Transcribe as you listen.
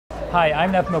Hi,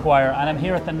 I'm Neven Maguire and I'm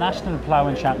here at the National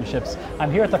Ploughing Championships. I'm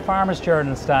here at the Farmers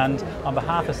Journal stand on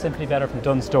behalf of Simply Better from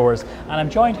Dunnes Stores, and I'm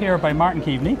joined here by Martin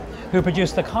Kineavy, who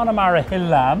produced the Connemara Hill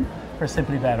Lamb for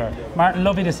Simply Better. Martin,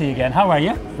 lovely to see you again. How are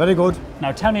you? Very good.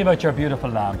 Now tell me about your beautiful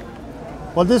lamb.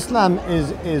 Well, this lamb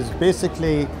is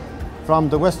basically from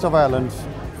the west of Ireland,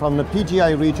 from the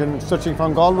PGI region, stretching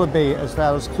from Galway Bay as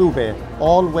far as Clew Bay,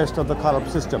 all west of the Connaught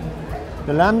system.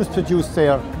 The lamb is produced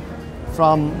there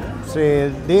from, say,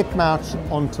 late March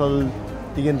until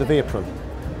the end of April.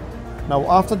 Now,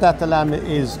 after that, the lamb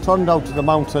is turned out to the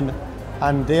mountain,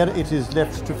 and there it is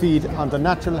left to feed on the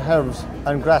natural herbs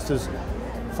and grasses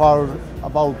for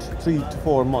about 3 to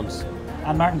 4 months.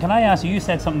 And Martin, can I ask you, you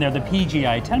said something there, the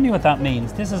PGI. Tell me what that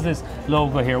means. This is this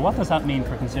logo here. What does that mean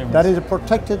for consumers? That is a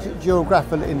protected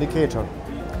geographical indicator.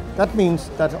 That means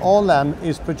that all lamb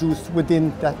is produced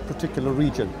within that particular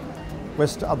region,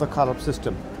 west of the Connaught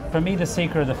system. For me, the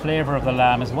secret of the flavour of the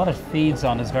lamb is what it feeds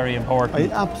on is very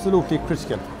important. Absolutely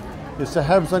critical. It's the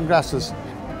herbs and grasses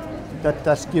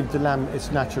that give the lamb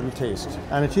its natural taste.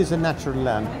 And it is a natural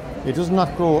lamb. It does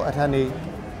not grow at any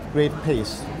great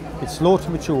pace. It's slow to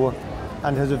mature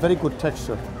and has a very good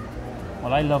texture.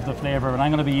 Well, I love the flavour and I'm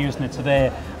going to be using it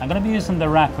today. I'm going to be using the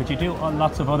rack, but you do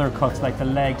lots of other cuts like the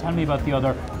leg. Tell me about the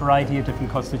other variety of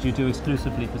different cuts that you do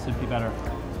exclusively for Simply Better.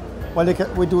 Well,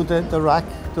 we do the rack,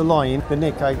 the loin, the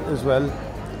neck as well,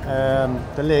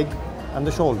 the leg and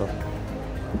the shoulder.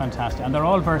 Fantastic. And they're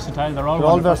all versatile. They're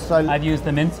all versatile. I've used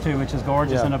the mince too, which is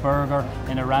gorgeous, yeah, in a burger,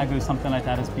 in a ragu, something like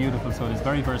that. It's beautiful, so it's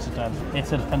very versatile.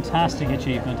 It's a fantastic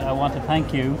achievement. I want to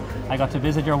thank you. I got to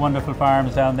visit your wonderful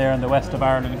farms down there in the west of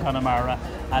Ireland in Connemara,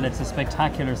 and it's a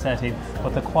spectacular setting,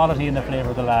 but the quality and the flavour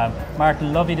of the lamb.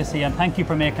 Martin, lovely to see you, and thank you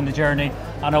for making the journey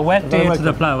on a wet day to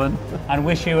the ploughing, and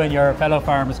wish you and your fellow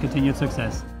farmers continued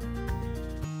success.